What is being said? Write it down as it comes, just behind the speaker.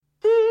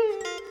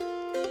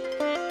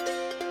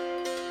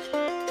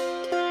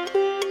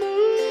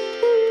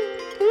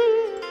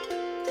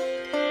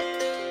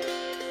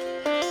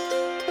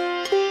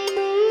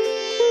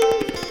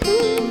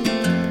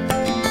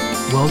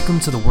Welcome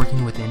to the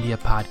Working with India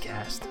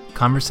podcast,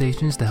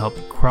 conversations to help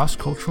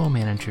cross-cultural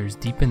managers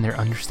deepen their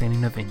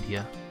understanding of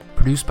India,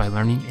 produced by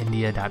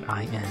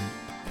learningindia.in.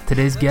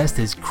 Today's guest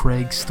is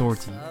Craig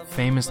Storti,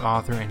 famous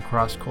author and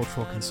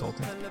cross-cultural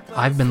consultant.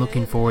 I've been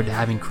looking forward to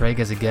having Craig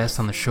as a guest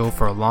on the show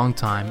for a long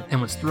time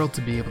and was thrilled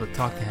to be able to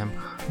talk to him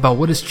about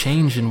what has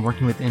changed in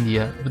working with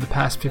India over the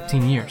past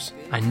 15 years.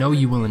 I know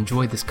you will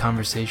enjoy this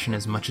conversation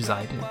as much as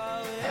I did.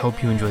 I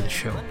hope you enjoy the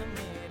show.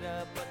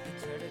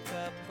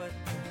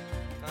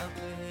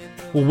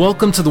 Well,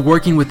 welcome to the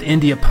Working with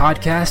India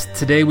podcast.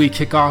 Today we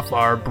kick off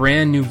our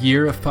brand new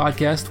year of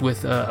podcast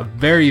with a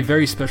very,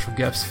 very special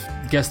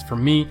guest for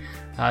me.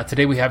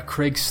 Today we have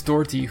Craig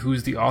Storti,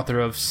 who's the author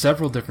of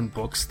several different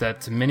books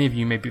that many of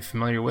you may be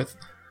familiar with.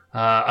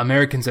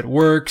 Americans at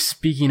Work,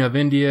 Speaking of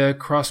India,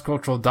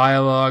 Cross-Cultural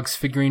Dialogues,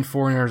 Figuring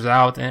Foreigners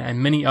Out,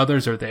 and many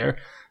others are there.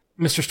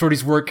 Mr.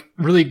 Storti's work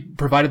really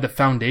provided the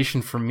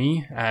foundation for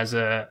me as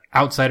an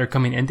outsider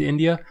coming into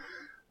India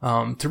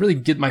to really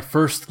get my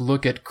first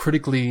look at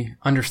critically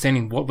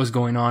understanding what was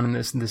going on in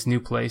this new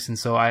place. And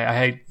so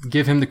I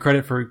give him the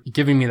credit for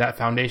giving me that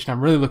foundation. I'm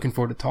really looking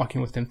forward to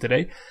talking with him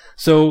today.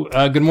 So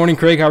good morning,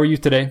 Craig. How are you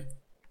today?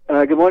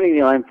 Good morning,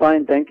 Neil. I'm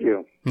fine, thank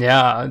you.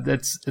 Yeah, I'm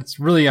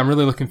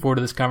really looking forward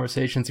to this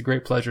conversation. It's a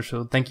great pleasure.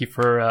 So thank you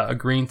for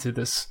agreeing to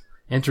this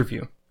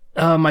interview.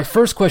 My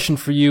first question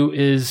for you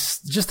is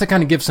just to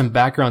kind of give some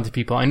background to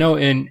people. I know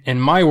in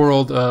my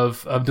world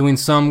of doing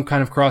some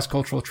kind of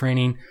cross-cultural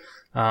training,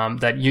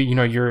 that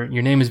your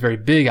name is very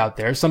big out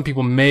there. Some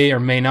people may or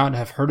may not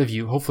have heard of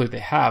you. Hopefully they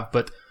have,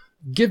 but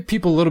give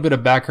people a little bit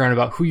of background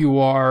about who you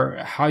are,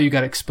 how you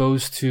got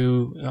exposed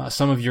to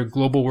some of your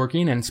global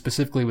working, and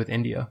specifically with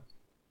India.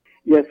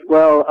 Yes,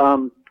 well,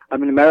 I'm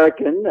an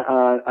American.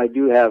 I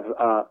do have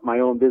my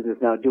own business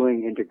now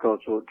doing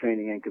intercultural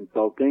training and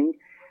consulting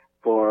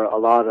for a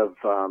lot of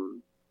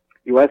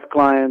U.S.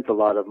 clients, a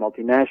lot of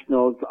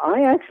multinationals.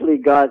 I actually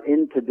got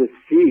into this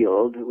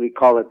field, we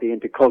call it the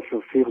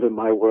intercultural field in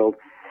my world,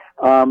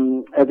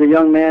 as a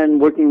young man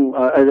working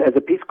as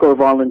a Peace Corps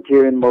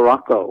volunteer in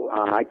Morocco.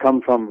 I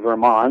come from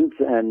Vermont,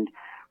 and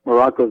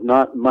Morocco's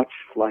not much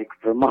like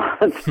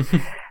Vermont.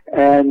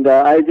 And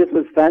I just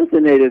was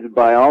fascinated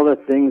by all the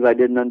things I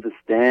didn't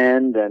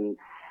understand, and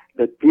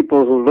that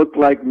people who looked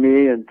like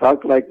me and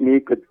talked like me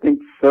could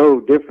think so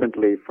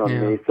differently from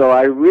me. So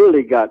I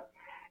really got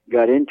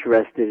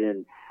interested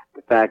in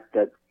the fact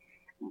that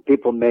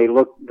people may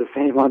look the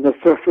same on the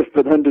surface,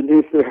 but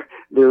underneath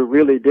they're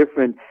really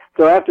different.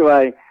 So after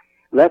I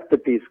left the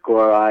Peace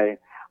Corps, I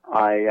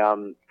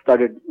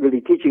started really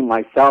teaching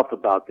myself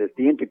about this.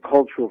 The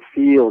intercultural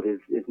field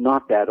is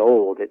not that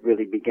old. It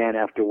really began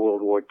after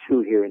World War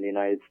II here in the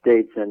United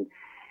States, and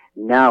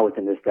now it's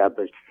an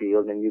established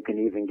field, and you can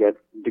even get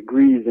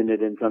degrees in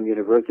it in some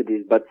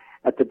universities. But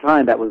at the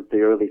time, that was the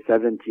early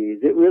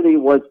 70s, it really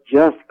was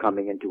just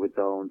coming into its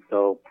own.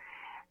 So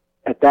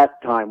at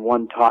that time,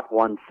 one taught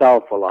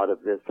oneself a lot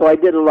of this. So I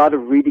did a lot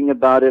of reading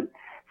about it.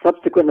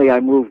 Subsequently, I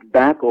moved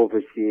back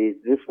overseas.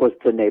 This was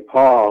to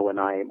Nepal when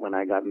I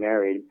got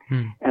married.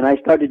 And I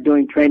started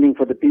doing training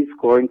for the Peace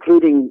Corps,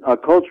 including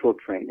cultural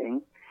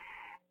training.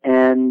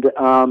 And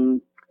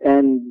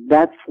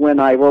that's when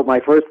I wrote my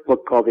first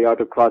book called The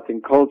Art of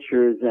Crossing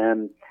Cultures,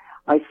 and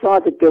I saw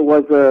that there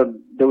was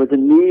a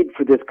need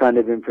for this kind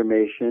of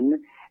information,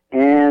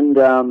 and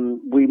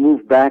we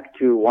moved back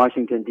to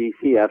Washington,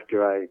 D.C.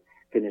 after I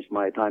finished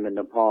my time in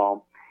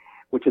Nepal,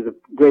 which is a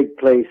great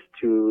place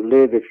to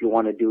live if you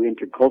want to do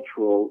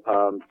intercultural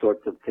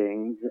sorts of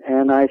things.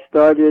 And I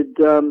started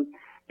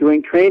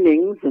doing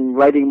trainings and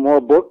writing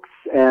more books,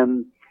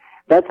 and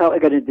that's how I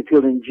got into the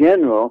field in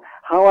general.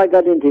 How I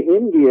got into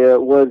India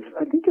was,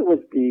 I think it was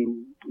the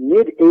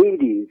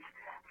mid-'80s.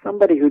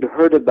 Somebody who'd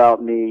heard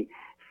about me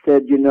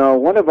said,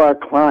 one of our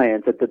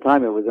clients, at the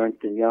time it was Ernst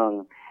 &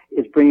 Young,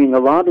 is bringing a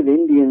lot of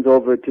Indians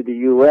over to the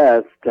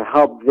U.S. to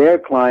help their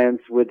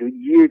clients with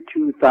year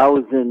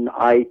 2000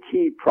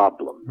 IT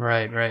problems.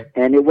 Right.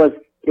 And it was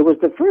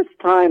the first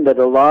time that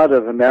a lot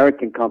of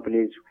American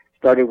companies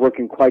started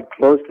working quite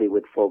closely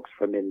with folks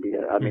from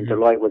India. I mean,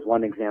 Deloitte was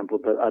one example,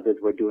 but others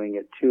were doing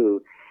it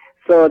too.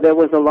 So there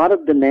was a lot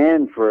of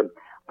demand for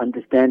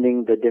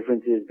understanding the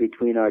differences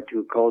between our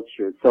two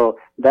cultures. So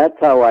that's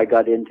how I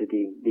got into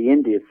the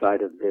India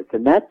side of this.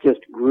 And that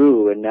just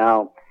grew, and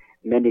now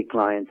many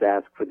clients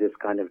ask for this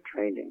kind of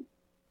training.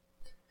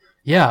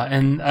 Yeah,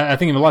 and I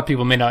think a lot of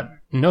people may not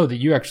know that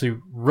you actually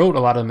wrote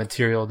a lot of the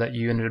material that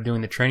you ended up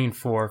doing the training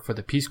for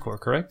the Peace Corps,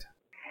 correct?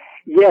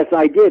 Yes,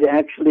 I did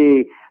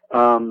actually.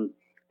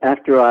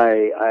 After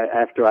I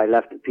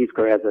left the Peace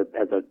Corps as a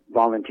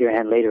volunteer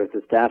and later as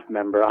a staff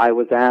member, I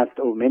was asked,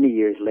 many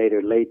years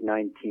later, late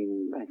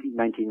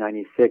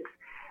 1996,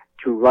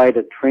 to write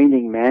a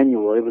training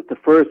manual. It was the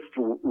first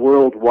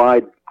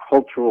worldwide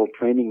cultural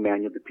training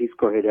manual the Peace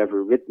Corps had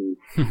ever written,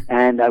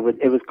 and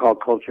it was called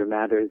Culture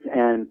Matters.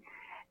 And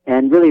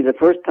really, the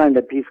first time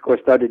that Peace Corps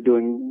started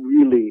doing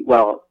really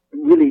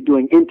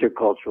doing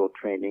intercultural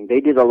training. They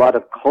did a lot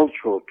of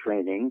cultural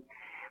training,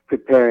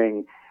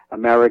 preparing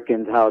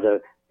Americans how to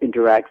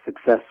interact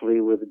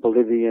successfully with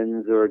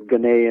Bolivians or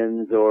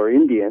Ghanaians or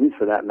Indians,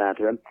 for that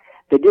matter.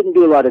 They didn't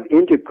do a lot of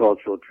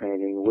intercultural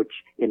training, which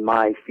in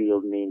my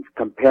field means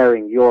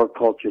comparing your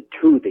culture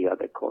to the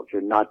other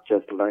culture, not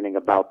just learning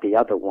about the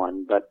other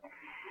one, but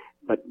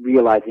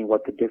realizing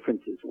what the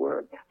differences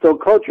were. So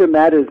Culture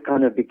Matters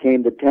kind of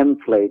became the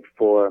template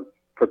for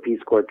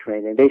Peace Corps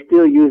training. They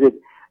still use it.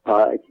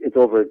 It's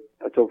over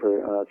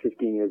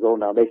 15 years old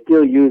now. They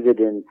still use it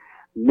in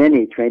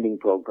many training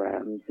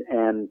programs,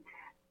 and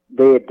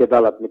they had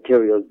developed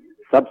materials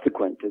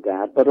subsequent to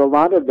that, but a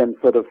lot of them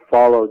sort of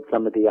followed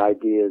some of the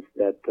ideas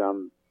that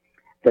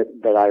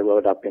I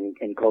wrote up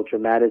in Culture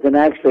Matters. And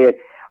actually,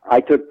 I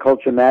took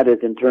Culture Matters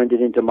and turned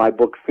it into my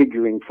book,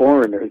 Figuring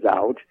Foreigners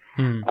Out.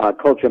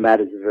 Culture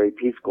Matters is very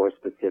Peace Corps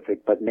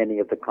specific, but many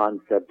of the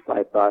concepts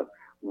I thought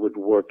would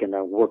work in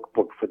a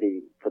workbook for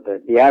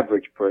the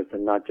average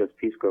person, not just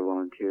Peace Corps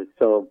volunteers.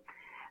 So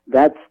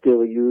that's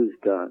still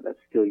used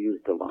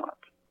a lot.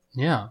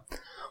 Yeah.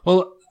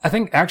 Well, I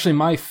think actually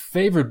my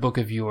favorite book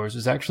of yours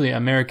is actually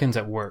Americans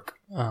at Work.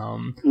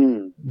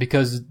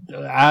 Because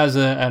as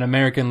an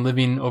American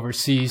living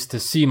overseas, to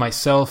see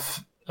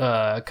myself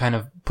kind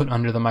of put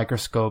under the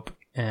microscope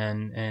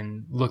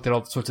and looked at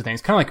all sorts of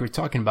things, kind of like we were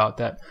talking about,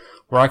 that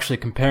we're actually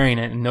comparing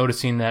it and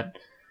noticing that,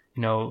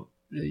 you know,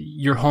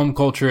 your home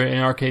culture, in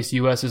our case,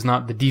 U.S., is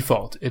not the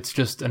default. It's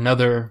just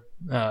another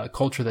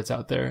culture that's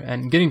out there.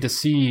 And getting to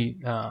see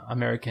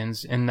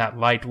Americans in that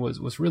light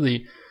was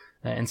really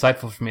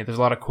insightful for me. There's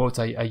a lot of quotes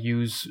I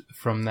use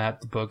from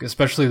that book,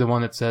 especially the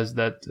one that says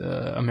that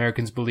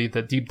Americans believe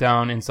that deep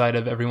down inside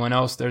of everyone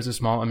else, there's a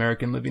small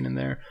American living in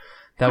there.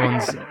 That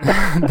one's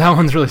that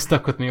one's really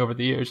stuck with me over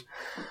the years.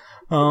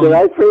 Did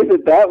I phrase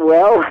it that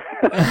well?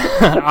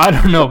 I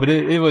don't know, but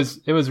it was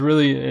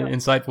really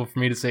insightful for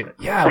me to say,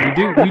 yeah,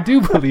 we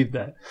do believe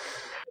that.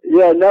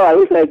 Yeah, no, I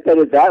wish I had said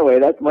it that way.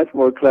 That's much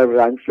more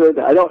clever. I'm sure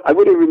that I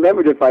would have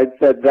remembered if I'd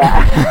said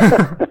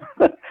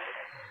that.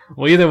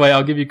 Well, either way,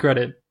 I'll give you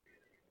credit.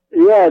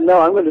 Yeah,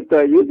 no, I'm going to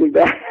start using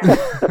that.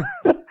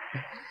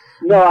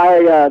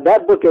 No,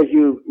 that book, as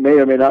you may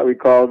or may not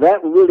recall,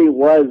 that really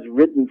was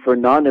written for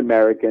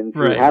non-Americans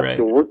who have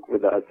to work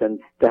with us and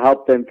to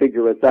help them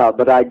figure us out.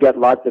 But I get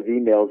lots of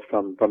emails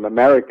from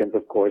Americans,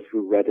 of course,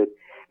 who read it.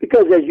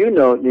 Because as you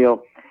know,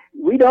 Neil,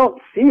 we don't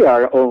see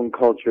our own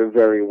culture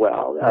very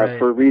well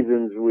for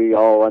reasons we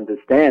all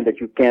understand, that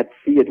you can't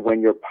see it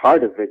when you're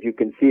part of it. You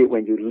can see it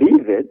when you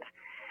leave it,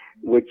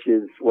 which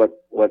is what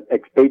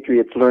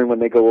expatriates learn when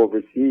they go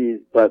overseas.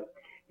 But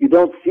you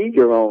don't see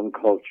your own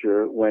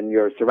culture when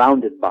you're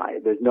surrounded by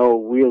it. There's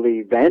no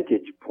really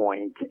vantage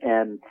point.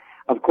 And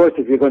of course,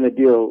 if you're going to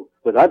deal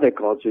with other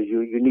cultures,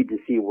 you need to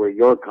see where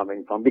you're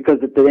coming from, because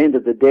at the end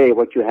of the day,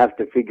 what you have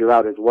to figure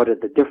out is what are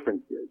the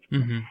differences.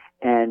 Mm-hmm.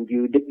 And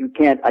you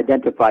can't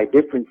identify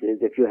differences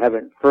if you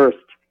haven't first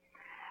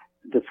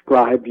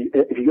described,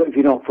 if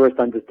you don't first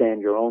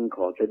understand your own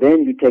culture.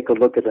 Then you take a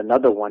look at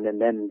another one, and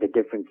then the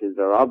differences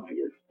are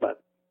obvious.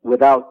 But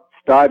without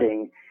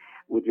starting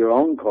with your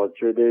own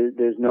culture,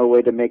 there's no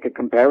way to make a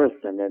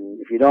comparison. And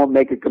if you don't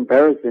make a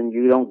comparison,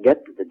 you don't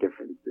get to the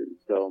differences.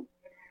 So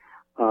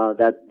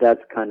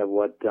that's kind of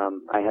what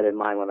I had in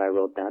mind when I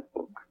wrote that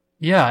book.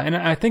 Yeah, and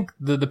I think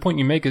the point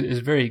you make is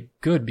very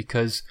good,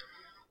 because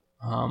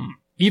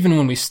even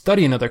when we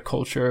study another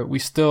culture, we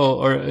still,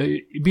 or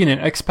being an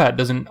expat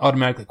doesn't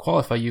automatically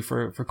qualify you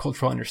for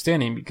cultural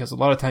understanding, because a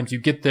lot of times you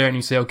get there and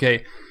you say,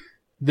 okay,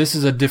 this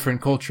is a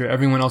different culture.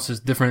 Everyone else is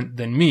different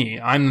than me.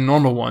 I'm the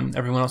normal one.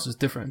 Everyone else is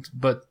different.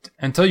 But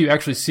until you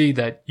actually see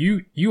that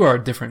you are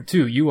different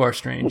too. You are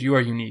strange. You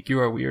are unique. You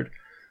are weird.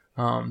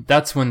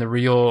 That's when the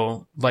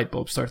real light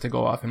bulbs start to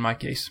go off, in my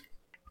case.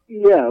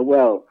 Yeah,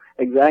 well,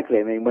 exactly.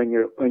 I mean, when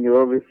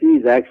you're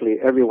overseas, actually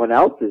everyone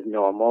else is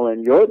normal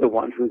and you're the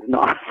one who's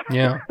not.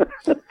 Yeah.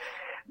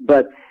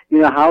 But,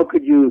 how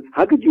could you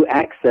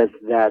access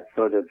that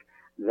sort of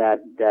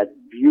that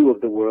view of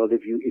the world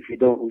if you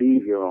don't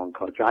leave your own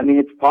culture? I mean,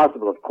 it's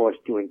possible, of course,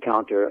 to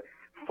encounter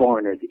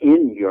foreigners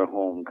in your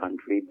home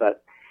country,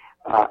 but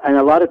and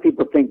a lot of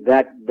people think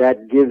that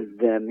gives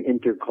them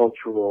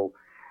intercultural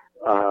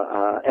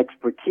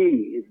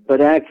expertise, but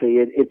actually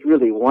it's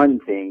really one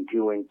thing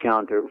to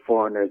encounter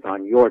foreigners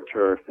on your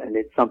turf, and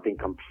it's something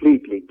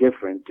completely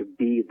different to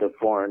be the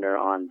foreigner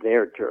on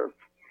their turf.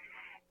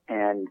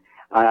 And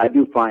I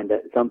do find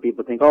that some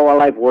people think, oh,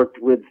 well, I've worked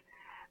with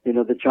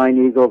the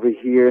Chinese over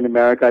here in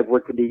America, I've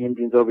worked with the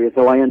Indians over here,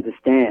 so I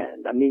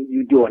understand. I mean,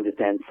 you do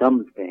understand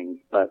some things,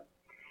 but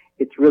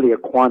it's really a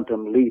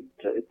quantum leap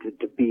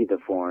to be the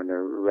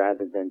foreigner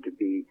rather than to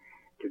be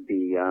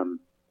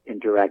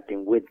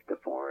interacting with the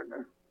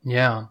foreigner.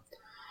 Yeah.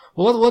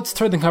 Well, let's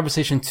turn the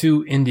conversation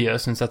to India,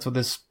 since that's what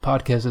this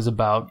podcast is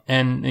about.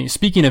 And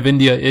speaking of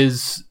India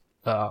is,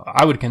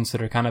 I would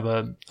consider kind of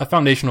a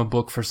foundational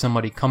book for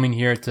somebody coming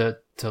here to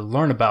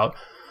learn about.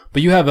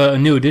 But you have a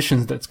new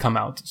edition that's come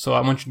out, so I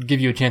want you to give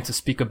you a chance to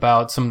speak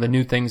about some of the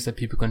new things that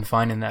people can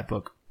find in that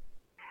book.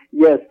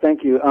 Yes,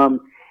 thank you.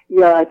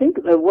 Yeah, I think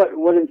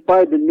what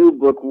inspired the new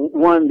book,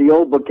 one, the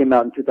old book came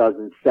out in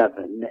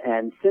 2007,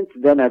 and since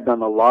then I've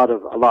done a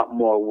lot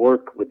more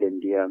work with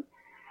India,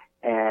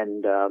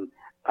 and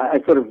I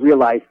sort of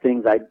realized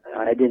things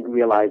I didn't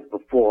realize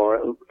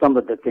before. Some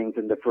of the things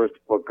in the first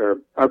book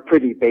are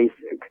pretty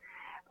basic,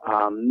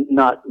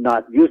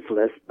 not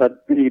useless,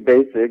 but pretty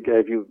basic.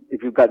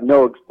 If you've got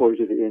no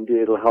exposure to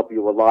India, it'll help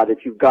you a lot.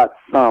 If you've got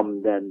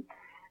some,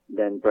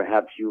 then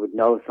perhaps you would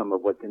know some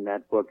of what's in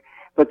that book.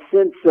 But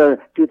since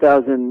 2000, it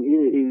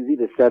was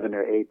either 7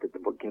 or 8 that the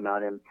book came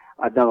out in,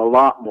 I've done a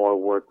lot more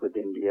work with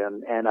India,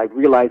 and I've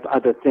realized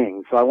other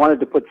things. So I wanted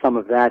to put some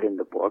of that in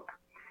the book.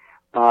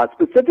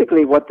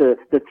 Specifically, what the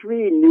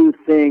 3 new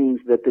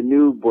things that the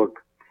new book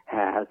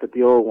has that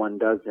the old one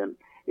doesn't.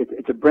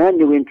 It's a brand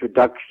new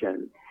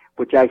introduction,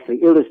 which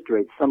actually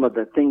illustrates some of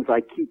the things I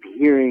keep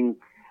hearing,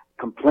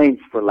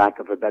 complaints, for lack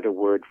of a better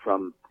word,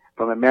 from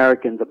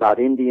Americans about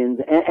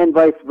Indians, and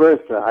vice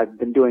versa. I've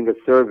been doing a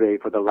survey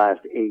for the last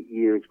 8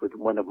 years with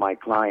one of my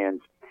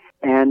clients.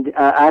 And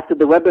after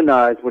the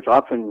webinars, which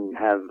often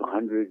have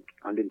 100,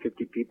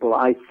 150 people,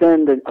 I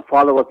send a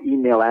follow-up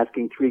email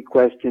asking 3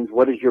 questions.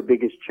 What is your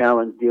biggest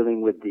challenge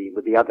dealing with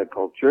the other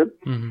culture?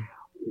 Mm-hmm.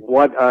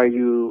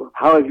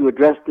 How have you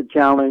addressed the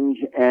challenge,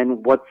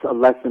 and what's a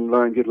lesson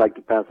learned you'd like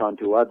to pass on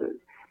to others?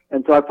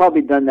 And so I've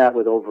probably done that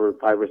with over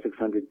 500 or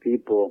 600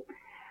 people.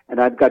 And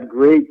I've got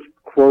great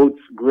quotes,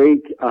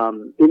 great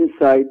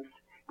insights,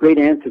 great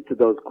answers to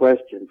those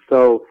questions.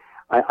 So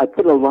I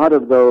put a lot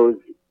of those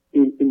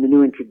in the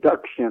new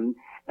introduction,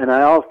 and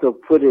I also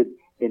put it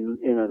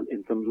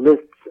in some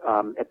lists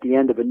at the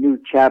end of a new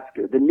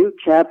chapter. The new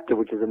chapter,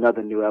 which is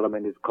another new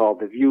element, is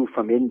called The View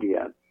from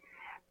India.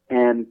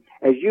 And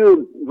as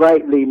you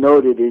rightly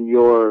noted in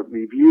your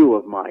review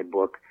of my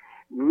book,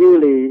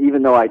 really,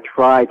 even though I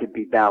try to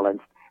be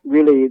balanced,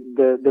 really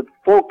the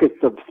focus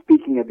of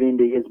speaking of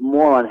India is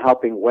more on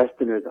helping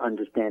Westerners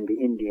understand the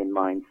Indian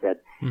mindset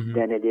mm-hmm.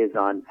 than it is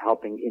on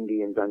helping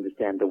Indians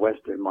understand the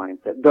Western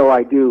mindset. Though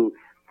I do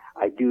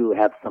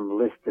have some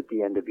lists at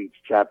the end of each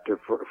chapter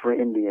for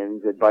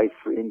Indians, advice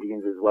for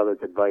Indians as well as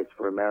advice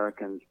for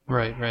Americans.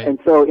 Right. And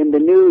so in the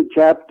new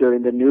chapter,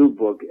 in the new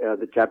book,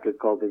 the chapter is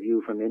called The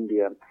View from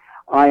India,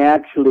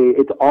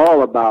 it's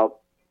all about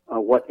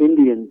what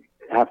Indians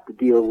have to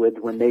deal with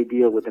when they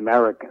deal with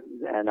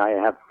Americans. And I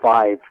have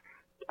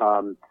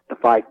the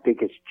 5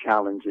 biggest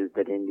challenges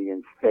that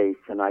Indians face,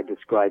 and I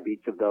describe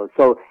each of those.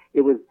 So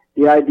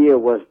the idea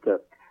was to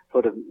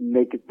sort of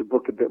make the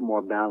book a bit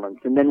more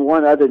balanced. And then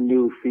one other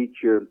new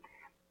feature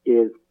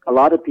is a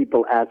lot of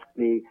people ask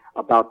me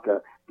about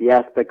the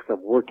aspects of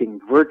working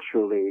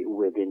virtually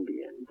with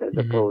Indians as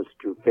mm-hmm. opposed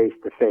to face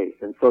to face.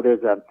 And so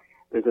there's a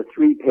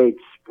 3-page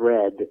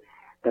spread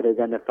that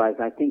identifies,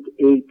 I think,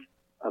 8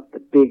 of the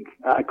big,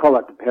 I call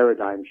it the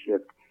paradigm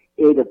shift,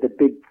 8 of the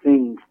big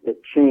things that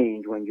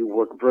change when you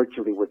work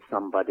virtually with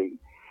somebody,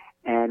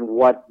 and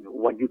what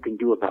you can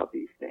do about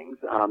these things.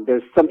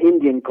 There's some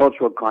Indian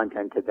cultural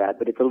content to that,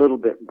 but it's a little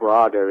bit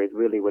broader. It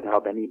really would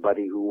help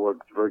anybody who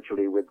works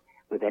virtually with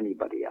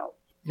anybody else.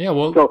 Yeah,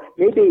 well. So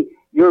maybe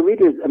your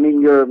readers,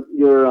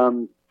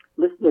 your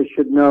listeners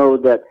should know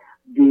that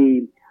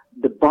the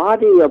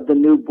body of the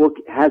new book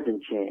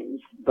hasn't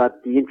changed,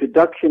 but the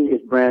introduction is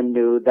brand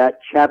new, that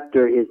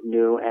chapter is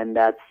new, and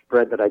that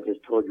spread that I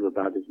just told you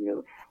about is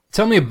new.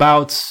 Tell me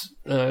about,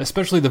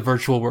 especially the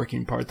virtual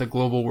working part, the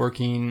global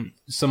working.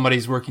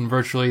 Somebody's working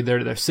virtually,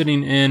 they're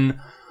sitting in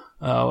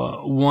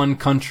one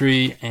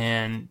country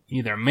and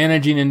either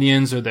managing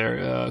Indians, or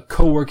they're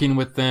co-working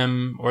with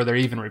them, or they're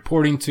even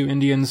reporting to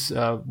Indians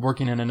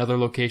working in another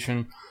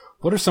location.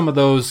 What are some of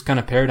those kind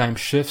of paradigm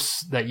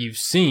shifts that you've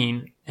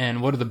seen,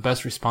 and what are the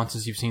best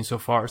responses you've seen so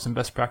far, some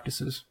best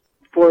practices?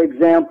 For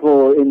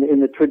example, in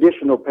the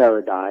traditional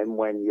paradigm,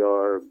 when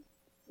you're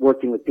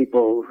working with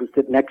people who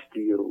sit next to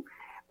you,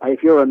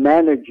 if you're a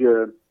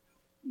manager,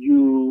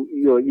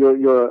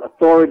 your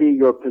authority,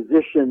 your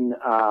position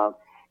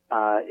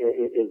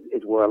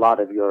is where a lot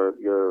of your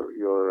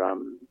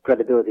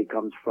credibility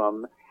comes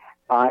from.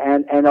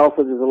 And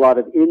also there's a lot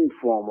of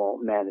informal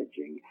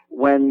managing.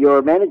 When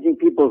you're managing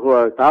people who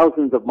are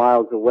thousands of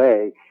miles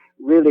away,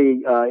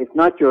 really, it's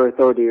not your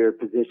authority or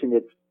position.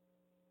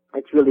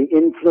 It's really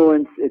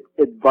influence, it's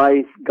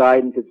advice,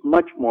 guidance. It's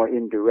much more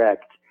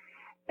indirect.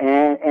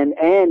 And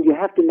you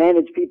have to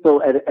manage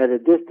people at a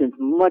distance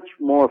much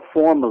more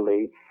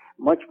formally,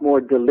 much more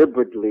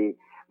deliberately,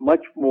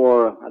 much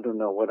more, I don't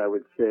know what I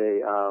would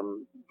say,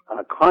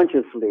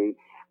 consciously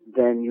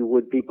than you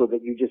would people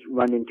that you just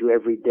run into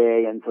every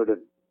day and sort of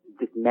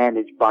just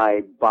manage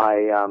by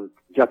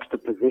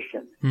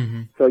juxtaposition.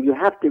 Mm-hmm. So you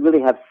have to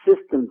really have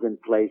systems in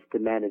place to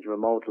manage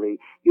remotely.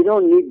 You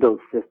don't need those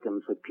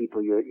systems with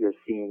people you're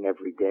seeing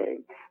every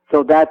day.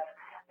 So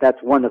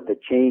that's one of the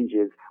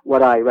changes.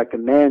 What I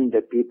recommend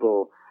that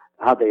people,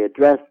 how they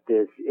address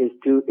this is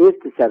to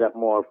set up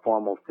more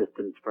formal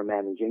systems for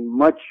managing,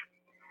 much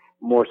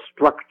more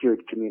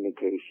structured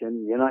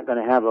communication. You're not going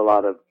to have a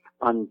lot of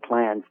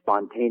unplanned,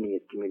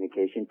 spontaneous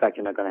communication. In fact,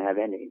 you're not going to have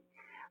any.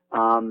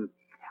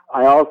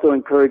 I also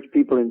encourage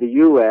people in the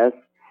U.S.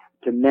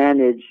 to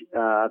manage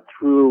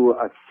through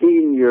a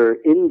senior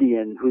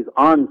Indian who's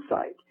on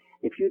site.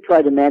 If you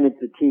try to manage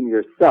the team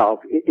yourself,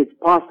 it's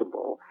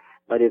possible,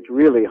 but it's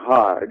really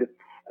hard.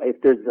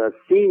 If there's a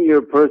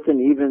senior person,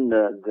 even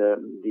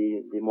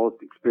the most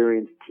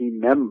experienced team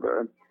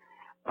member,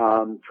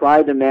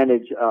 try to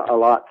manage a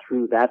lot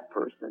through that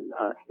person.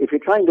 If you're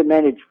trying to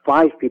manage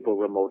 5 people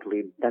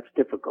remotely, that's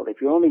difficult.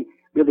 If you're only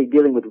really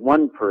dealing with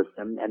one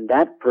person and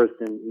that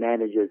person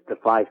manages the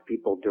 5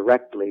 people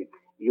directly,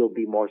 you'll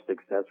be more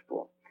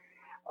successful.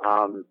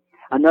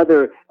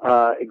 Another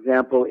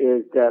example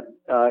is that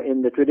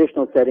in the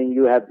traditional setting,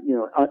 you have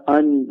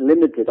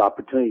unlimited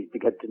opportunities to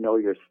get to know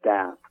your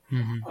staff,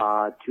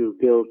 to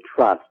build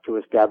trust, to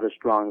establish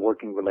strong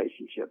working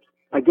relationships.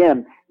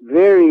 Again,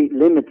 very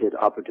limited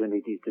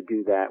opportunities to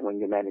do that when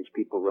you manage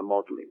people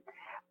remotely.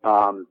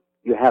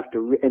 You have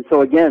to, and so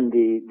again,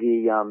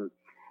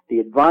 the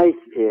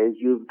advice is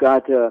you've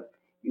got to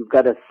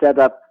set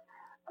up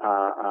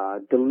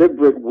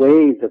deliberate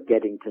ways of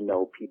getting to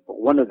know people.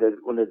 One of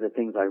the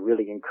things I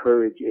really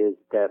encourage is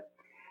that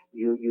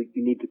you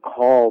need to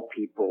call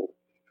people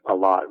a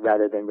lot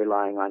rather than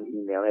relying on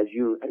email. As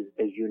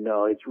you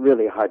know, it's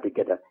really hard to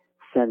get a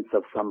sense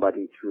of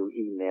somebody through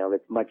email.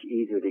 It's much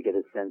easier to get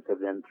a sense of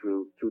them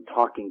through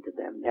talking to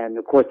them. And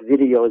of course,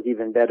 video is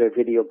even better.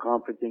 Video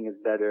conferencing is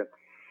better.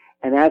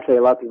 And actually,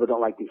 a lot of people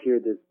don't like to hear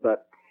this,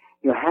 but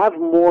have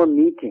more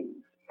meetings,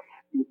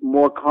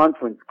 more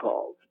conference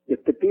calls.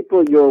 If the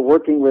people you're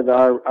working with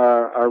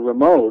are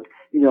remote,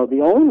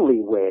 the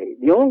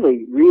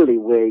only really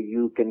way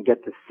you can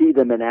get to see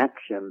them in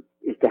action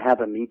is to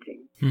have a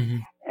meeting. Mm-hmm.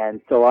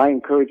 And so I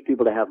encourage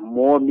people to have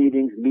more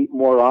meetings, meet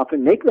more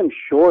often, make them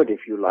short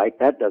if you like,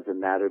 that doesn't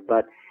matter,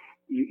 but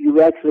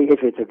you actually,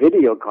 if it's a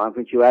video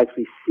conference, you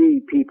actually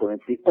see people, and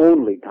it's the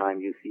only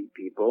time you see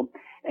people.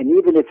 And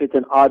even if it's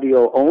an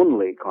audio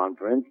only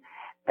conference,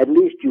 at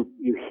least you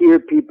hear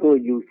people,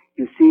 you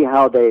see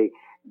how they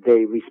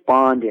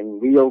respond in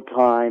real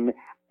time,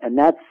 and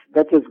that's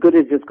as good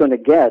as it's going to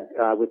get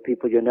with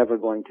people you're never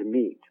going to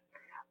meet.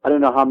 I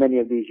don't know how many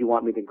of these you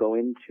want me to go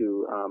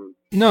into.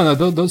 No,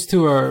 those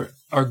two are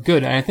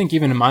good, and I think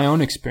even in my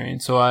own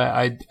experience. So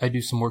I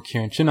do some work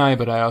here in Chennai,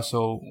 but I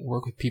also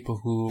work with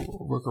people who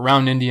work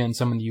around India and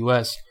some in the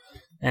U.S.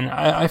 And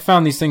I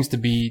found these things to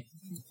be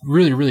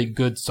really, really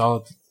good,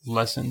 solid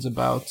lessons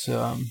about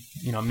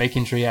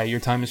making sure your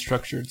time is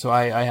structured. So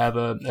I have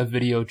a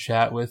video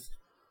chat with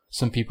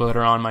some people that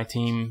are on my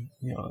team,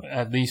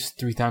 at least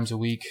 3 times a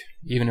week,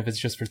 even if it's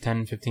just for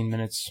 10, 15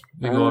 minutes.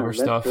 We go over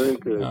stuff,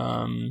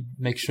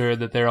 make sure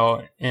that they're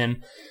all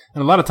in.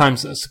 And a lot of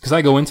times, because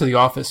I go into the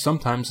office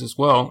sometimes as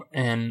well,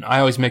 and I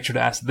always make sure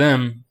to ask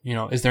them,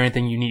 is there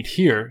anything you need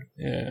here?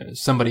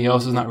 Somebody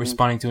else is not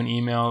responding to an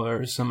email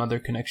or some other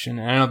connection.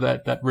 And I know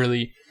that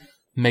really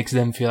makes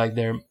them feel like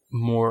they're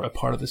more a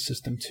part of the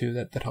system too.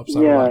 That helps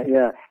out a lot.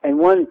 Yeah. And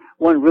one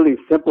really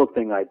simple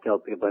thing I tell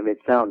people, it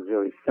sounds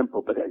really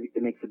simple, but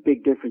it makes a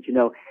big difference.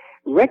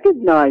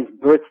 Recognize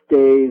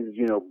birthdays,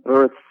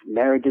 births,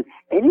 marriages,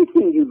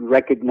 anything you'd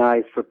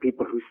recognize for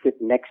people who sit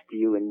next to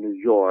you in New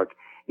York.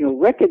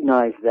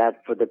 Recognize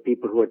that for the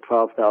people who are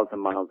 12,000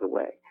 miles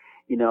away.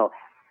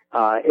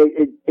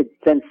 It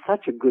sends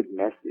such a good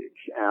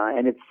message,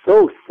 and it's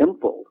so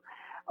simple.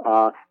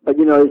 But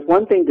it's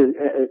one thing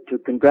to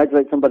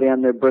congratulate somebody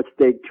on their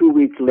birthday 2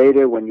 weeks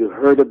later when you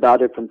heard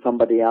about it from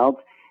somebody else.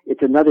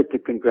 It's another to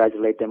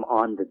congratulate them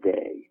on the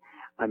day.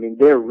 I mean,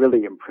 they're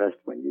really impressed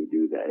when you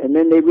do that. And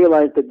then they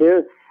realize that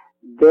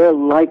they're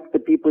like the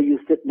people you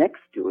sit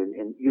next to,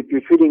 and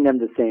you're treating them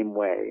the same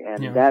way.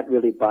 And that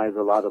really buys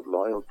a lot of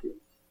loyalty.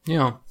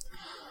 Yeah.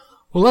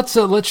 Well,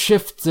 let's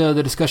shift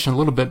the discussion a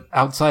little bit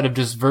outside of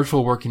just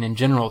virtual working in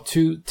general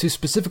to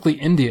specifically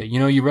India.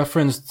 You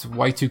referenced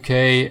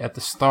Y2K at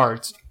the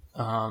start.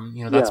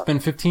 That's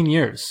been 15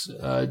 years.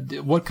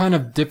 What kind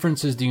of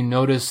differences do you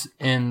notice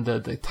in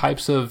the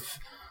types of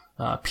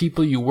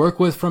people you work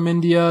with from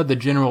India, the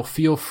general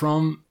feel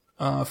from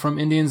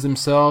Indians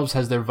themselves?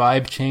 Has their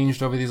vibe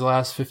changed over these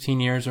last 15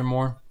 years or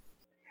more?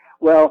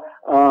 Well,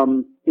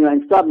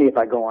 and stop me if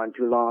I go on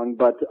too long,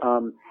 but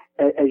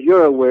as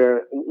you're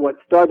aware, what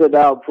started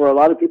out for a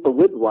lot of people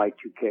with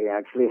Y2K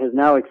actually has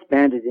now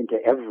expanded into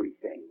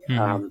everything.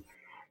 Mm-hmm.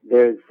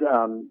 There's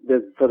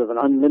sort of an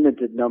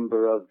unlimited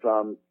number of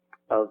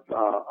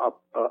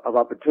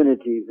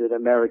opportunities that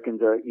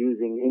Americans are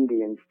using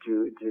Indians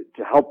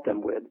to help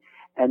them with.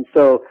 And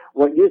so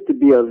what used to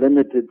be a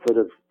limited sort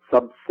of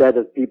subset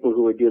of people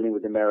who are dealing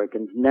with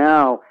Americans,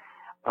 now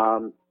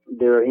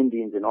there are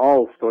Indians in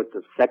all sorts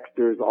of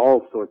sectors,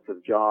 all sorts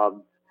of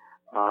jobs,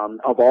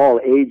 of all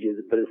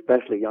ages, but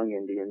especially young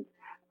Indians,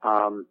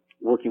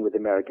 working with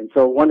Americans.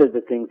 So one of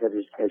the things that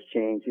has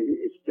changed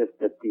is just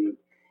that the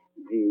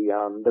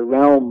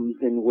realms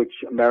in which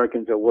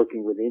Americans are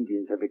working with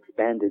Indians have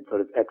expanded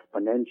sort of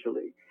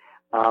exponentially.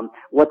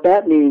 What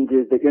that means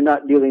is that you're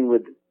not dealing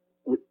with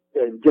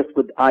just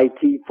with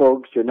IT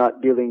folks. You're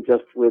not dealing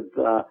just with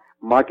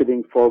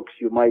marketing folks.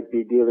 You might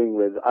be dealing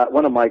with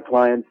one of my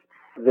clients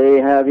they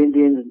have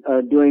Indians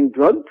doing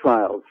drug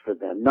trials for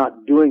them,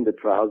 not doing the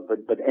trials,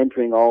 but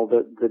entering all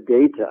the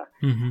data.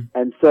 Mm-hmm.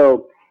 And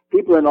so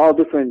people in all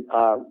different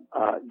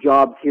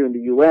jobs here in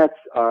the U.S.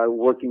 are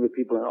working with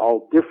people in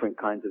all different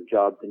kinds of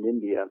jobs in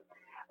India.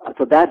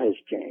 So that has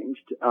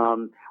changed.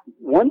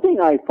 One thing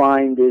I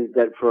find is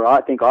that for,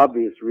 I think,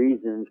 obvious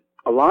reasons,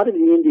 a lot of the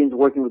Indians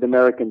working with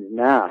Americans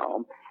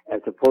now,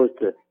 as opposed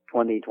to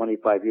 20,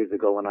 25 years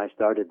ago when I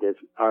started this,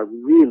 are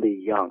really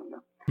young.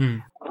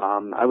 Mm.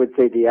 I would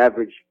say the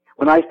average,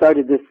 when I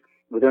started this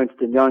with Ernst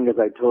 & Young, as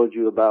I told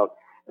you about,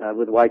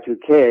 with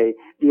Y2K,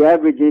 the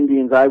average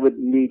Indians I would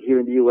meet here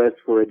in the U.S.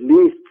 were at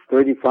least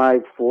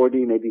 35,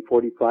 40, maybe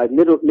 45,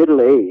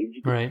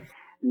 middle-aged. Right.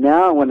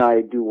 Now when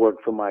I do work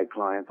for my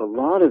clients, a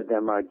lot of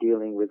them are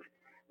dealing with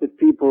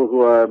people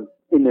who are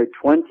in their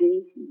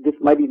 20s. This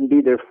might even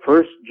be their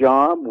first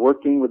job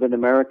working with an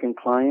American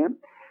client.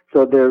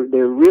 So they're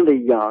really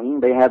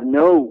young. They have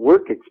no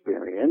work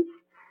experience,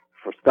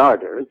 for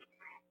starters,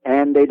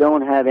 and they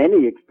don't have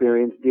any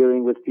experience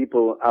dealing with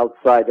people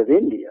outside of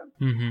India.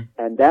 Mm-hmm.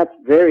 And that's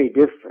very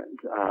different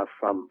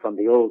from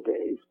the old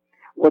days.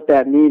 What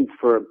that means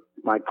for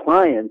my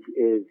clients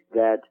is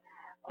that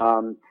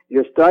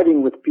you're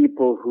starting with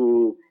people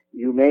who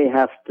you may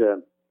have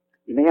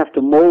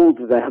to mold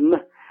them,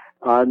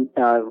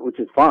 which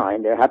is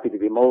fine. They're happy to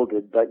be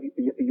molded, but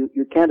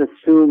you can't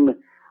assume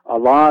a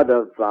lot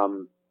of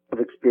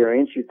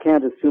experience. You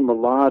can't assume a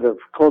lot of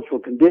cultural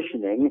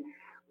conditioning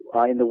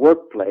in the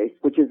workplace,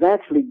 which is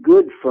actually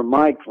good for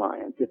my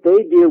clients. If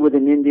they deal with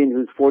an Indian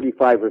who's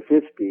 45 or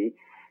 50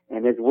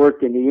 and has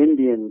worked in the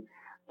Indian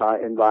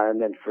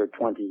environment for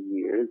 20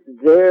 years,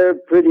 they're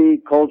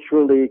pretty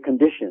culturally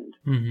conditioned.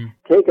 Mm-hmm.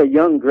 Take a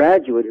young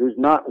graduate who's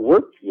not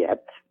worked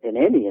yet in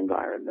any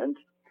environment.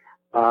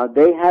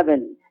 They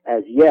haven't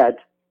as yet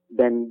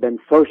been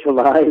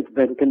socialized,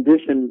 been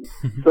conditioned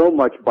so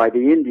much by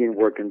the Indian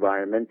work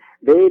environment.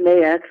 They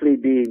may actually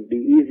be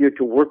easier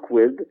to work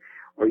with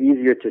or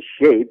easier to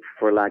shape,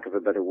 for lack of a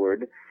better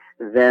word,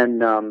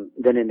 than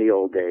in the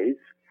old days.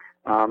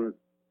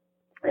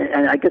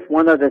 And I guess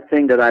one other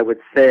thing that I would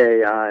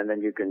say, and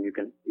then you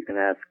can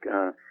ask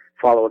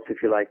follow-ups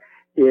if you like,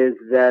 is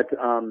that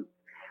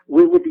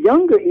with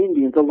younger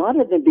Indians, a lot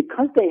of them,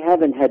 because they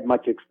haven't had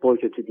much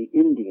exposure to the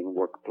Indian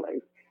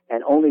workplace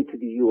and only to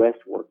the U.S.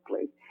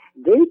 workplace,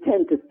 they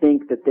tend to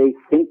think that they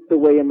think the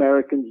way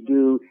Americans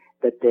do,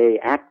 that they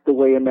act the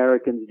way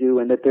Americans do,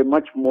 and that they're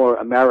much more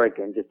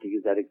American, just to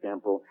use that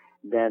example,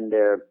 than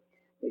the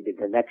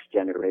next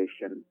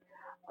generation.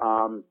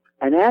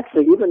 And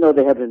actually, even though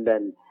they haven't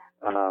been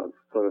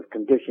sort of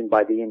conditioned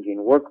by the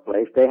Indian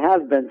workplace, they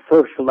have been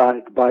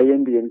socialized by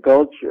Indian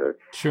culture.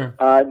 Sure.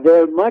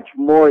 They're much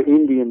more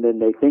Indian than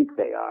they think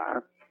they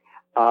are.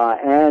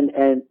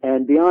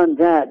 And beyond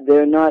that,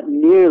 they're not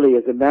nearly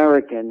as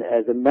American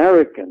as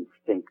Americans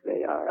think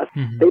they are.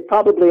 Mm-hmm. They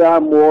probably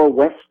are more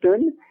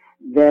Western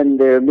than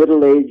their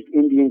middle-aged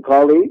Indian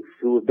colleagues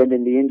who have been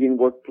in the Indian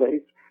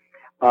workplace.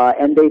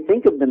 And they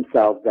think of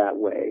themselves that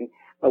way.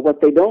 But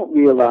what they don't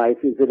realize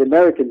is that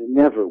Americans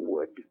never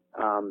would.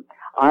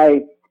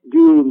 I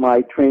do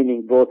my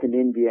training both in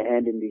India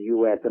and in the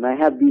U.S., and I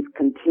have these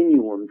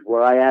continuums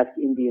where I ask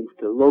Indians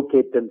to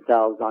locate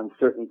themselves on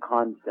certain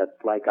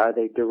concepts, like are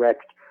they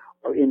direct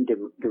or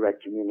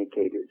indirect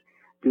communicators?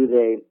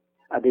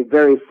 Are they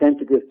very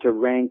sensitive to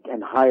rank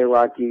and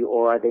hierarchy,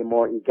 or are they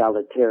more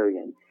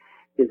egalitarian?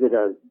 Is it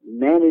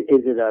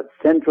a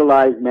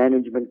centralized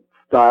management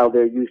style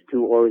they're used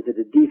to, or is it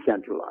a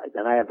decentralized?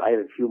 And I have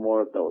a few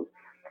more of those.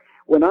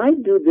 When I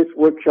do this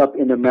workshop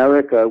in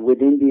America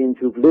with Indians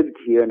who've lived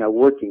here and are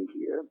working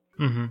here,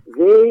 mm-hmm.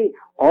 they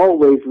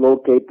always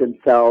locate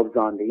themselves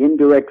on the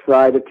indirect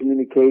side of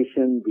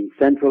communication, the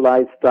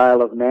centralized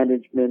style of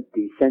management,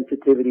 the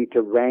sensitivity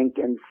to rank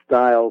and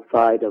style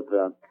side of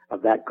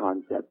that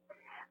concept.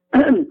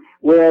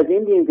 Whereas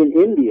Indians in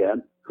India,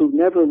 who've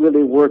never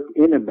really worked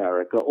in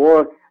America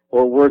or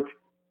worked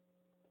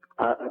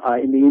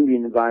in the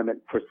Indian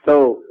environment for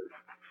so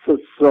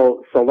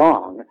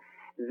long,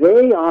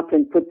 they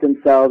often put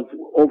themselves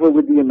over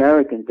with the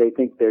Americans. They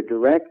think they're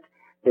direct.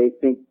 They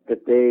think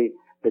that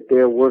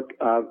their work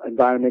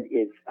environment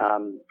is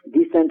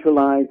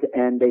decentralized,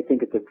 and they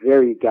think it's a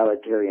very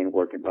egalitarian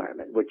work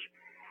environment.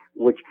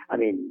 Which I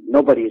mean,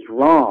 nobody's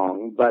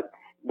wrong, but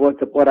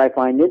what I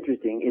find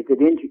interesting is that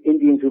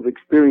Indians who've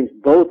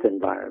experienced both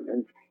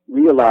environments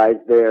realize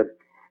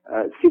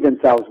see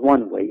themselves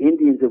one way.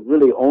 Indians have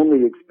really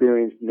only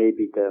experienced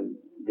maybe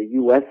the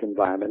U.S.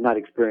 environment, not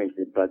experienced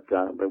it, but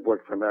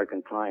worked for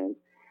American clients.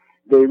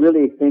 They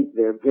really think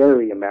they're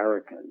very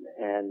American,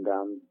 and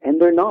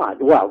they're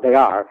not. Well, they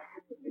are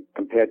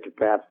compared to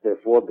perhaps their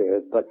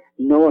forebears, but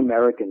no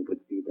American would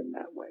see them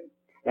that way.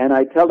 And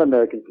I tell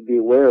Americans to be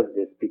aware of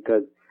this,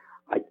 because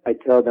I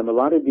tell them a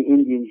lot of the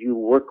Indians you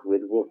work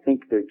with will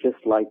think they're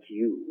just like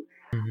you.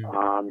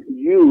 Mm-hmm.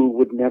 You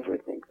would never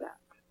think that.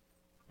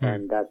 Mm-hmm.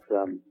 And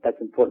that's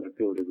important for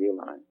people to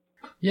realize.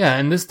 Yeah,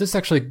 and this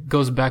actually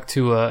goes back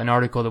to an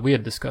article that we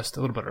had discussed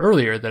a little bit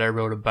earlier that I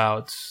wrote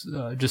about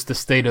just the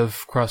state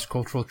of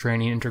cross-cultural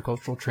training,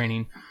 intercultural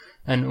training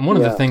And one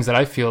of the things that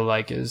I feel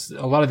like is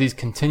a lot of these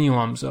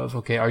continuums of,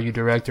 okay, are you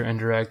direct or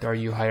indirect? Are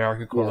you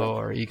hierarchical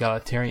or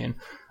egalitarian?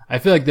 I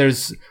feel like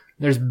there's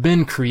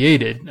been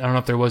created, I don't know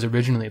if there was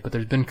originally, but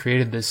there's been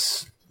created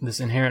this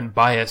inherent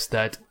bias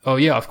that, oh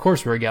yeah, of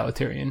course we're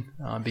egalitarian,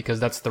 because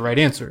that's the right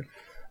answer.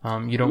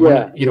 You don't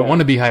want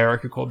to be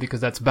hierarchical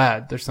because that's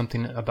bad. There's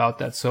something about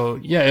that. So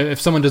yeah,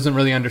 if someone doesn't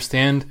really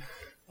understand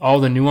all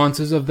the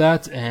nuances of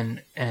that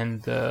and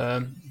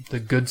the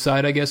good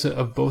side, I guess,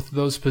 of both of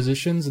those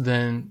positions,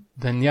 then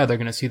yeah, they're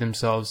going to see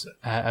themselves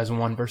as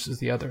one versus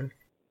the other.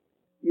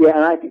 Yeah,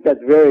 and I think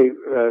that's very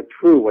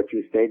true what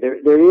you say.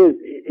 There is,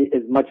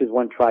 as much as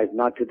one tries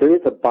not to, there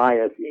is a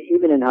bias,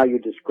 even in how you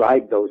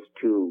describe those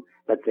two,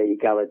 let's say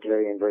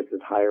egalitarian versus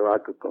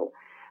hierarchical.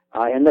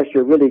 Unless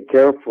you're really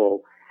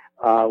careful,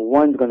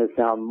 one's going to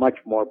sound much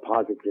more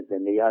positive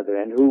than the other,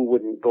 and who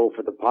wouldn't go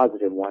for the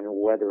positive one,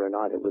 whether or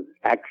not it was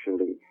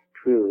actually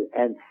true.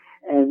 And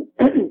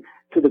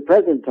to the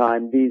present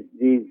time,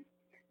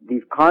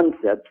 these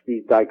concepts,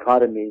 these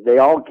dichotomies, they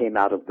all came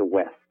out of the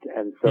West,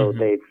 and so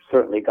they've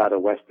certainly got a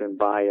Western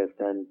bias,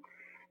 and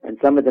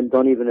some of them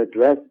don't even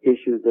address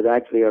issues that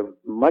actually are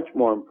much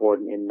more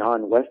important in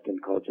non-Western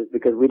cultures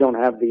because we don't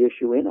have the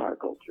issue in our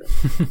culture.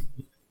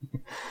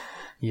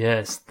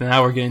 Yes,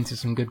 now we're getting to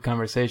some good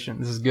conversation.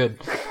 This is good.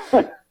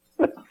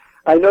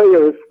 I know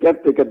you're a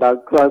skeptic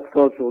about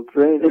cross-cultural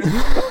training.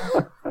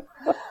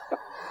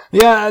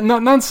 Yeah,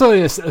 not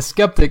necessarily a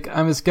skeptic.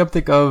 I'm a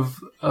skeptic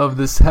of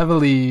this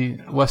heavily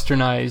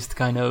westernized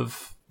kind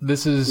of,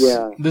 this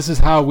is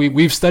how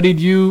we've studied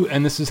you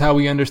and this is how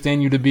we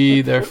understand you to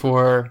be,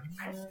 therefore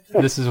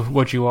this is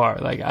what you are.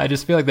 Like, I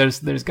just feel like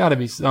there's got to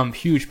be some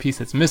huge piece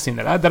that's missing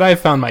that I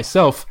found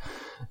myself.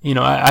 You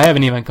know, I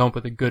haven't even come up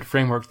with a good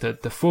framework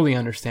to fully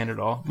understand it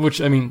all,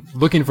 which, I mean,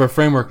 looking for a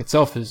framework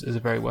itself is a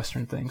very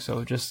Western thing.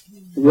 So just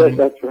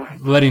that's right.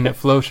 Letting it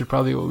flow should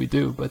probably be what we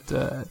do. But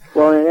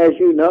well, and as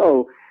you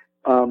know,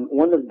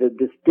 one of the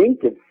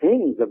distinctive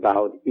things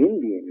about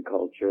Indian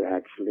culture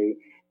actually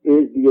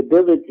is the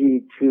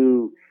ability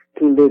to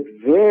live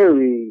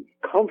very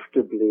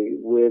comfortably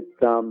with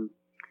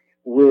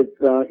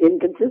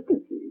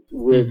inconsistencies,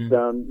 with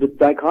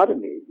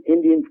dichotomies.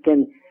 Indians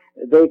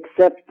they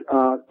accept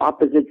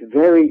opposites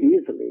very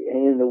easily.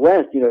 And in the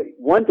West, you know,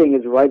 one thing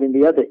is right and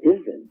the other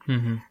isn't.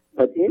 Mm-hmm.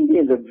 But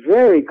Indians are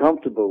very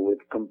comfortable with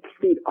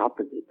complete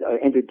opposites,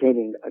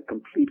 entertaining a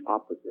complete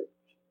opposite.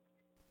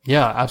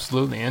 Yeah,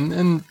 absolutely.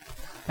 And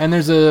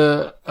there's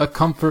a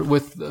comfort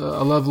with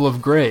a level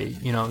of gray,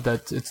 you know,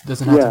 that it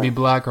doesn't have to be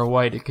black or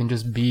white. It can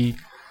just be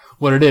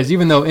what it is.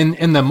 Even though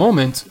in the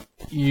moment,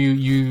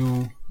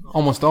 you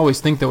almost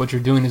always think that what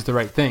you're doing is the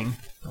right thing.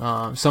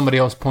 Somebody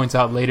else points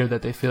out later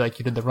that they feel like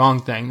you did the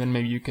wrong thing, then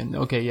maybe you can,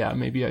 okay, yeah,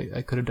 maybe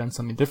I could have done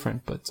something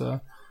different. But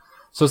so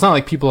it's not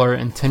like people are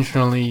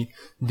intentionally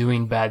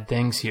doing bad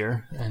things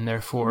here, and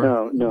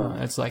therefore no.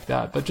 It's like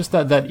that. But just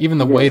that even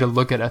the way to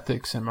look at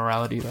ethics and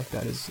morality like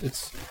that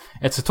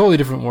it's a totally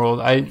different world.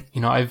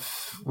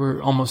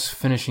 We're almost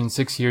finishing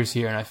 6 years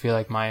here, and I feel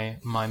like my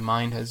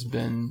mind has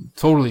been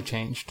totally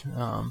changed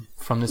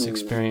from this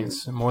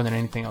experience more than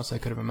anything else I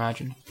could have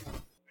imagined.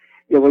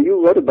 Yeah, well,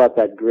 you wrote about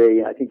that,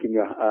 Gray, I think in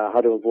your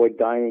How to Avoid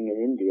Dying in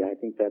India. I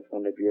think that's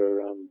one of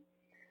your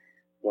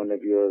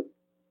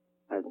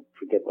I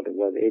forget what it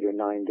was, 8 or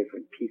 9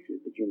 different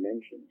pieces that you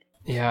mentioned.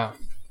 Yeah,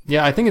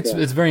 I think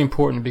it's very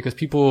important because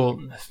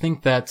people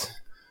think that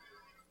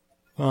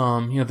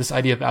this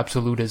idea of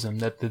absolutism,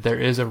 that there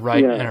is a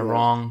right and a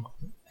wrong,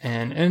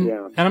 and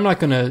I'm not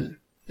going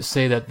to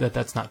say that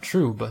that's not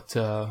true, but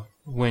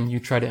when you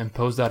try to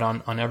impose that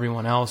on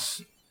everyone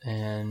else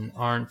and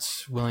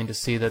aren't willing to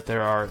see that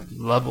there are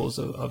levels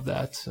of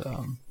that,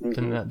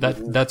 then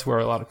that's where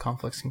a lot of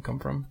conflicts can come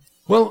from.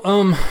 Well,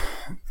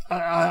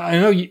 I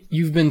know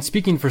you've been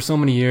speaking for so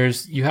many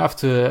years. You have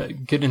to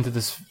get into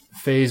this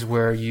phase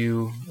where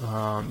you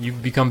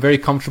become very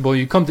comfortable.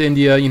 You come to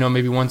India,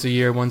 maybe once a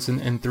year, once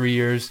in 3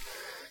 years.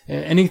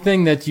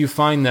 Anything that you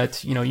find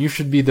that, you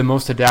should be the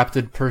most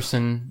adapted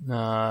person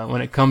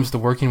when it comes to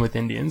working with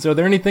Indians? Are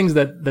there any things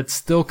that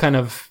still kind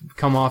of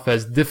come off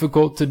as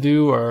difficult to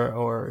do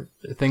or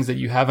things that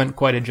you haven't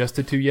quite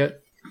adjusted to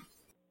yet?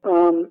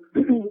 Well,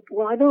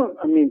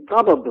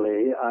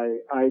 probably.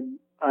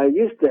 I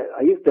used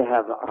to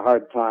have a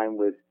hard time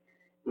with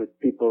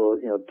people,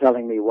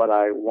 telling me what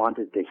I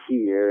wanted to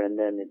hear, and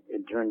then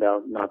it turned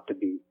out not to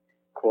be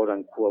quote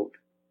unquote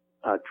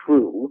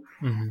true.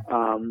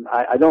 Mm-hmm.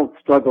 I don't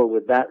struggle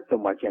with that so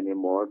much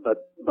anymore,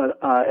 but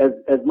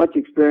as much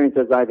experience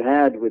as I've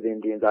had with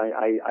Indians,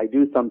 I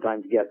do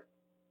sometimes get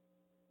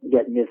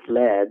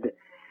misled.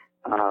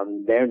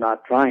 They're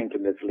not trying to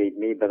mislead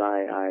me, but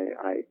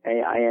I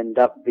end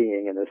up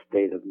being in a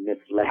state of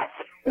misled.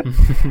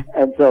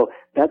 And so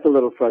that's a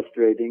little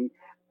frustrating.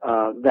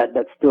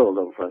 That's still a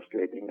little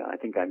frustrating. I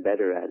think I'm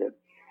better at it.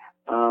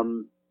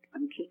 I'm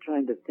just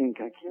trying to think.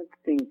 I can't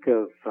think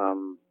of,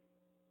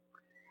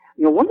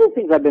 one of the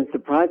things I've been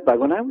surprised by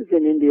when I was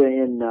in India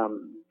in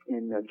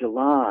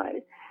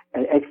July,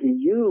 and actually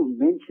you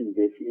mentioned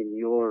this in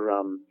your,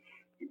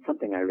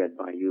 something I read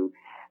by you.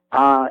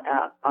 I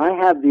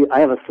have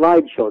a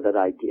slideshow that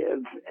I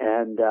give,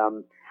 and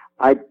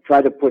I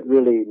try to put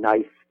really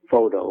nice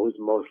photos,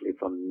 mostly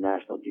from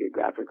National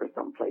Geographic or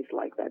someplace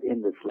like that,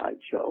 in the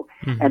slideshow.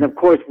 Mm-hmm. And of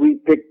course, we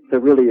picked the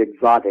really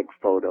exotic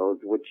photos,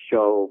 which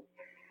show,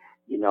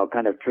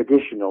 kind of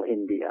traditional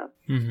India.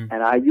 Mm-hmm.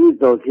 And I use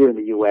those here in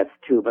the U.S.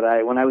 too. But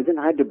when I was in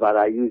Hyderabad,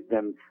 I used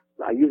them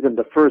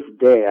the first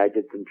day I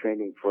did some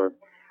training for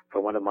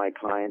one of my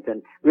clients.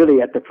 And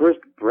really, at the first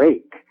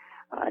break,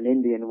 an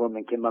Indian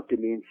woman came up to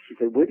me and she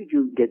said, "Where did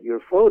you get your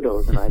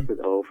photos?" And I said,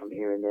 "Oh, from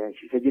here and there." And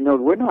she said,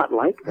 "We're not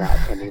like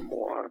that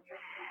anymore."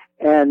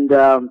 And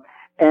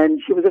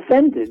she was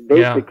offended,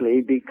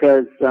 basically,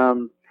 because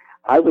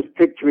I was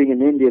picturing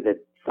an India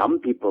that some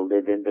people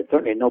live in, but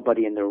certainly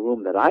nobody in the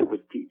room that I was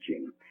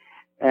teaching.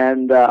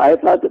 And I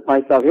thought to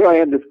myself, here I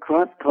am, this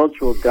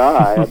cross-cultural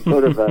guy. I'm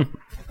sort of an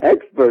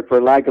expert, for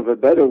lack of a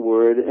better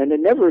word. And it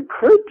never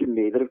occurred to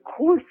me that, of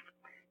course,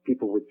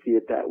 people would see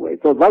it that way.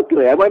 So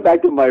luckily, I went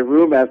back to my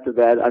room after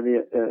that,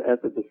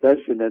 after the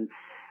session, and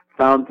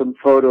found some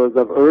photos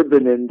of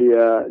urban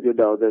India,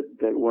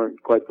 that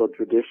weren't quite so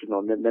traditional,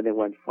 and then it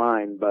went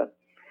fine. But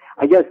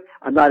I guess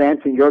I'm not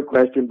answering your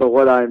question, but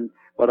what I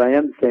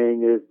am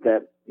saying is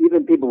that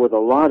even people with a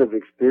lot of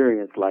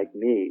experience like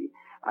me,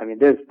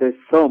 there's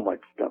so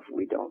much stuff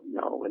we don't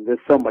know, and there's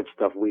so much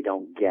stuff we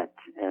don't get,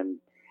 and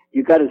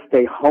you got to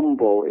stay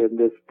humble in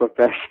this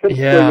profession.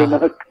 Yeah.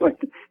 So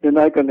you're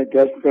not going to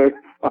get very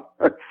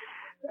far.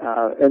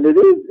 And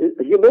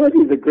humility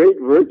is a great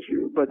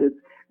virtue, but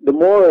the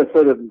more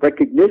sort of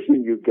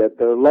recognition you get,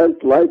 the less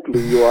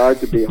likely you are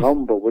to be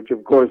humble, which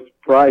of course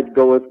pride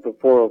goeth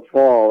before a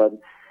fall, and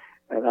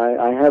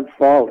I have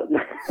fallen.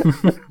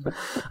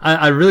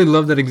 I really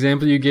love that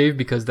example you gave,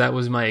 because that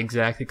was my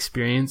exact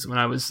experience when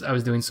I was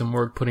doing some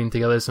work putting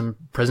together some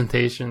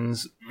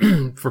presentations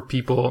for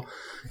people.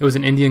 It was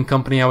an Indian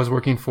company I was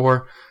working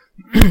for,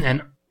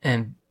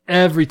 and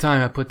every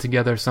time I put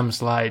together some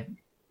slide,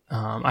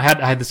 I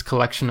had this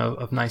collection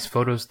of nice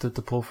photos to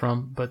pull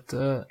from, but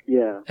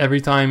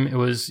every time it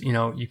was,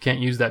 you can't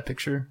use that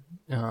picture,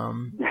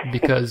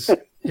 because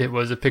it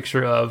was a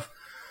picture of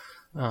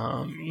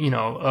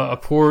a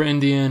poor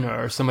Indian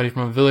or somebody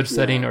from a village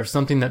setting, or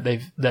something that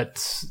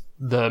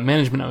the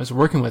management I was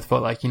working with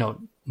felt like, no,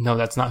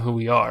 that's not who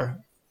we are.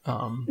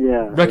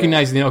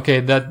 Recognizing, okay,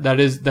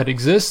 that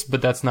exists,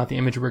 but that's not the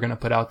image we're going to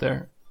put out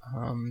there.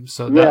 That's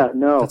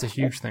a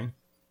huge thing.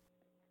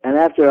 And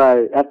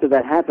after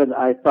that happened,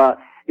 I thought,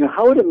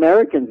 how would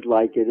Americans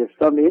like it if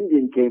some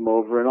Indian came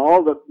over and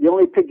the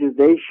only pictures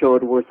they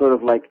showed were sort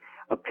of like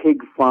a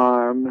pig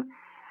farm,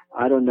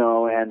 I don't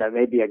know, and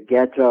maybe a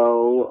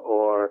ghetto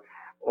or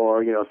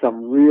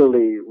some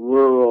really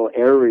rural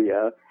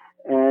area,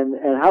 and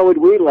how would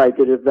we like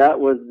it if that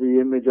was the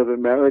image of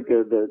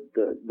America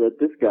that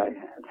this guy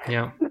had?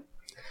 Yeah.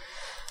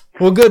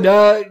 Well, good.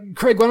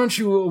 Craig, why don't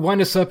you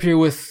wind us up here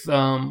with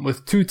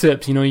 2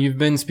 tips? You've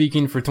been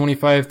speaking for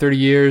 25, 30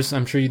 years.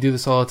 I'm sure you do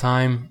this all the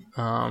time.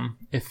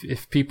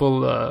 If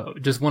people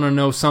just want to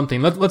know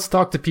something, let's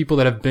talk to people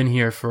that have been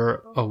here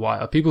for a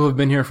while. People who have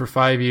been here for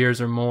 5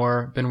 years or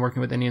more, been working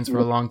with Indians for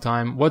a long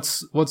time.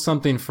 What's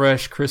something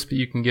fresh, crispy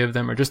you can give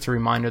them, or just a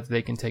reminder that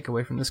they can take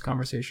away from this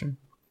conversation?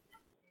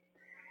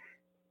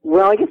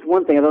 Well, I guess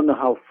one thing, I don't know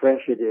how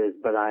fresh it is,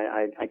 but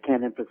I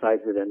can't emphasize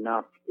it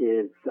enough,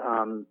 is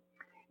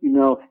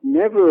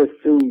never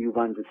assume you've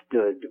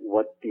understood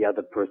what the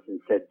other person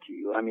said to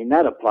you.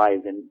 That applies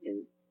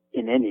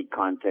in any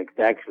context,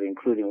 actually,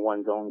 including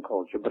one's own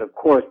culture. But of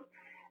course,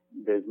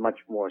 there's much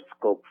more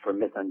scope for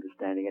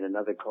misunderstanding in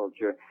another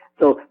culture.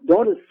 So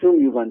don't assume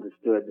you've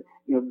understood.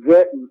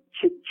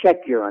 Check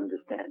your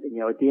understanding.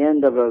 At the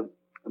end of a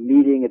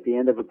meeting, at the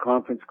end of a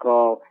conference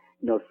call,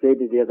 say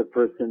to the other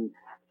person,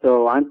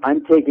 "So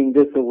I'm taking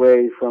this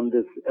away from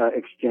this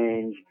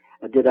exchange.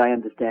 Did I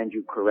understand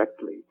you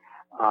correctly?"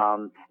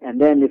 And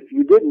then if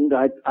you didn't,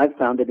 I've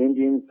found that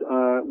Indians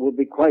will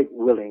be quite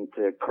willing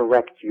to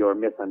correct your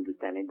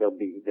misunderstanding. They'll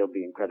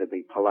be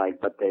incredibly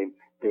polite, but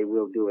they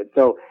will do it.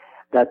 So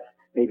that's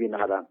maybe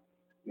not a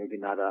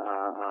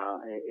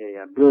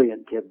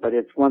brilliant tip, but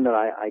it's one that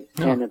I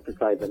can't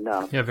emphasize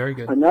enough. Yeah, very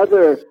good.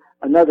 Another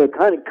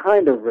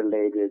kind of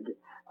related,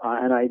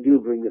 and I do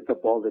bring this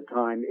up all the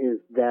time, is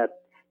that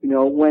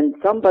when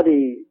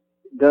somebody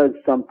does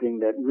something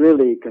that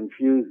really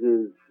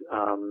confuses,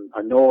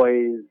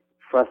 annoys,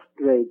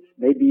 frustrates,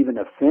 maybe even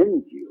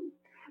offends you,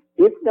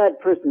 if that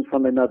person's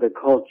from another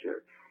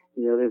culture,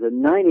 there's a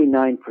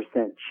 99%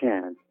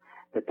 chance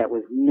that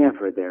was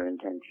never their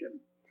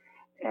intention.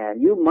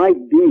 And you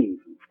might be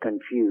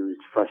confused,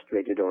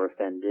 frustrated, or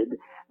offended,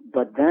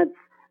 but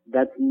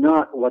that's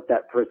not what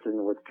that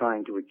person was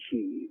trying to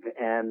achieve.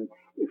 And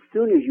as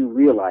soon as you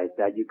realize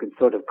that, you can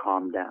sort of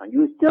calm down.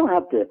 You still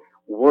have to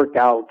work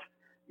out,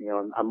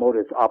 a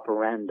modus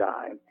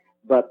operandi,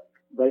 but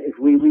if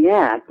we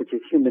react, which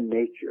is human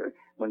nature,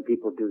 when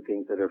people do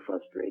things that are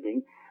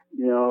frustrating,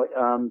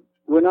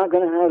 we're not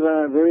going to have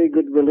a very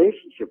good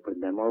relationship with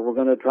them, or we're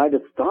going to try to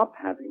stop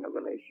having a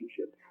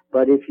relationship.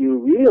 But if you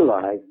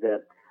realize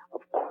that,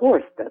 Of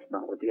course, that's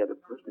not what the other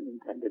person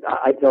intended.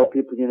 I tell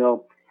people,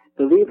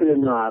 believe it or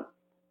not,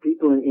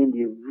 people in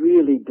India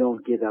really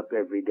don't get up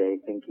every day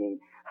thinking,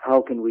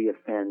 how can we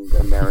offend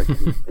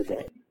Americans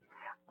today?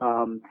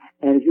 And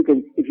if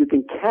you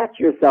can catch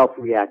yourself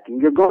reacting,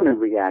 you're going to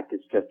react.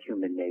 It's just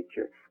human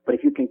nature. But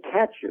if you can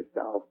catch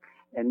yourself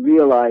and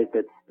realize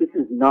that this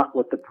is not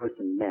what the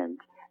person meant,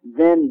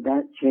 then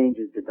that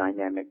changes the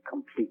dynamic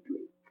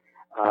completely.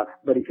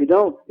 But if you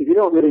don't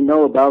really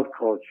know about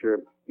culture,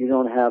 you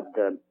don't have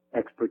the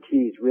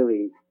expertise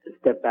really to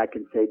step back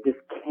and say, this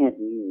can't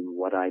mean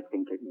what I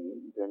think it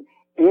means. And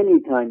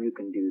anytime you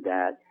can do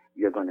that,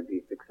 you're going to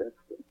be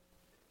successful.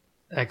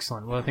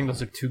 Excellent. Well, I think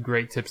those are two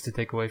great tips to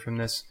take away from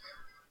this.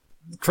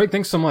 Craig,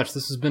 thanks so much.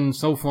 This has been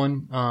so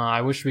fun.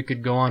 I wish we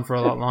could go on for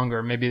a lot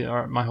longer. Maybe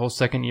my whole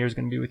second year is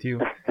going to be with you.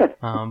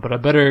 But I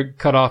better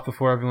cut off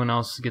before everyone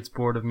else gets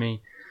bored of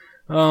me.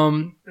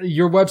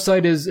 Your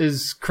website is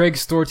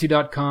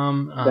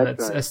craigstorti.com.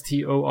 That's right.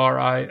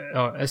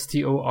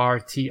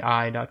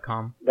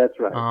 STORTI.com. That's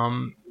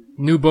right.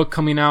 New book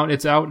coming out.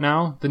 It's out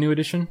now, the new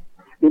edition?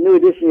 The new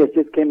edition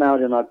just came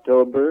out in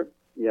October.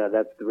 Yeah,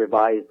 that's the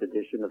revised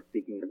edition of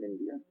Speaking of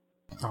India.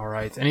 All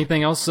right.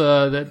 Anything else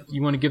that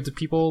you want to give to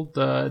people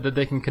that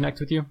they can connect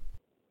with you?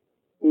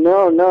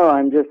 No.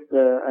 I'm just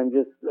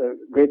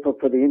grateful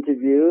for the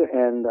interview,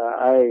 and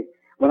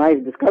when I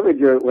discovered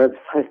your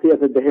website the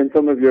other day and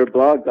some of your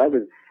blogs, I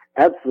was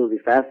absolutely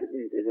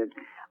fascinated. And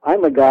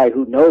I'm a guy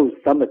who knows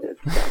some of this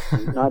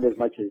stuff, not as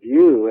much as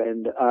you,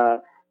 and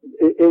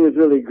it was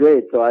really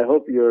great. So I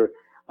hope your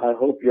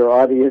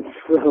audience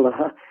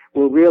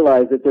will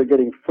realize that they're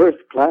getting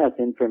first-class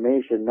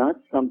information, not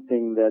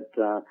something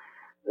that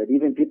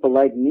even people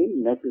like me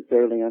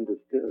necessarily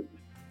understood.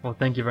 Well,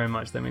 thank you very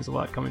much. That means a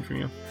lot coming from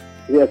you.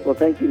 Yes, well,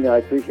 thank you, Neil. I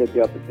appreciate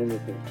the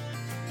opportunity.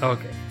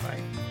 Okay, bye.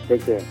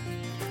 Take care.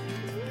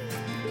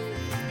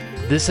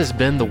 This has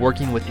been the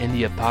Working with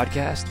India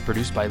podcast,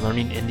 produced by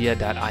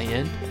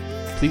learningindia.in.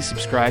 Please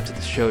subscribe to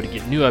the show to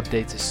get new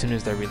updates as soon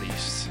as they're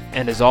released.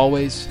 And as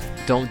always,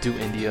 don't do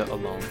India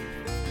alone.